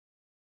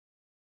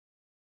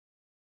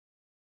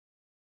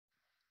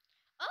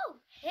Oh,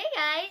 hey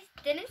guys,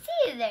 didn't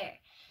see you there.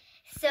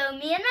 So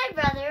me and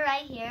my brother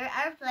right here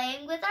are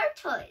playing with our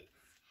toys.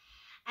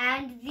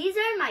 And these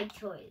are my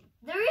toys.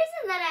 The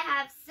reason that I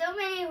have so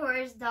many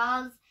horse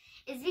dolls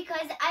is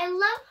because I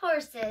love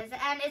horses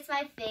and it's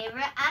my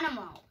favorite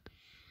animal.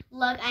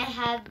 Look, I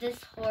have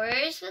this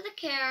horse with a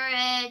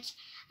carriage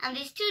and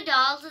these two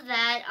dolls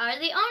that are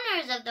the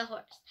owners of the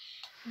horse.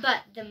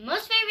 But the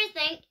most favorite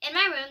thing in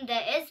my room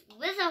that is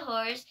with a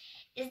horse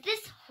is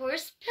this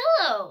horse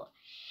pillow.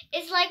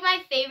 It's like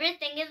my favorite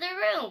thing in the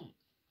room.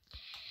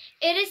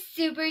 It is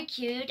super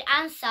cute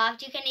and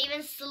soft. You can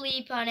even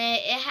sleep on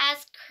it. It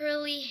has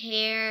curly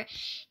hair.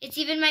 It's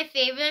even my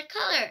favorite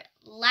color,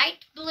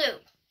 light blue.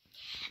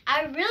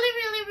 I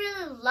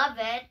really love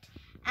it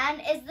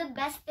and it's the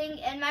best thing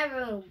in my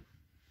room.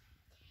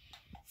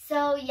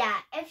 So yeah,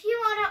 if you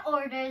want to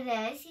order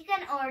this, you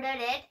can order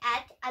it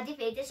at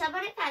Adifete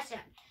Shabane Fashion.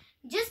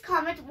 Just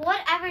comment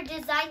whatever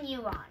design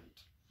you want.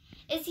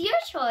 It's your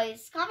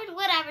choice. Comment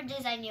whatever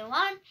design you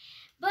want.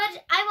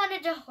 But I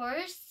wanted a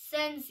horse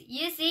since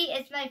you see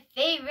it's my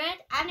favorite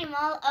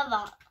animal of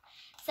all.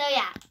 So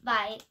yeah,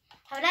 bye.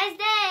 Have a nice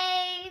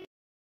day.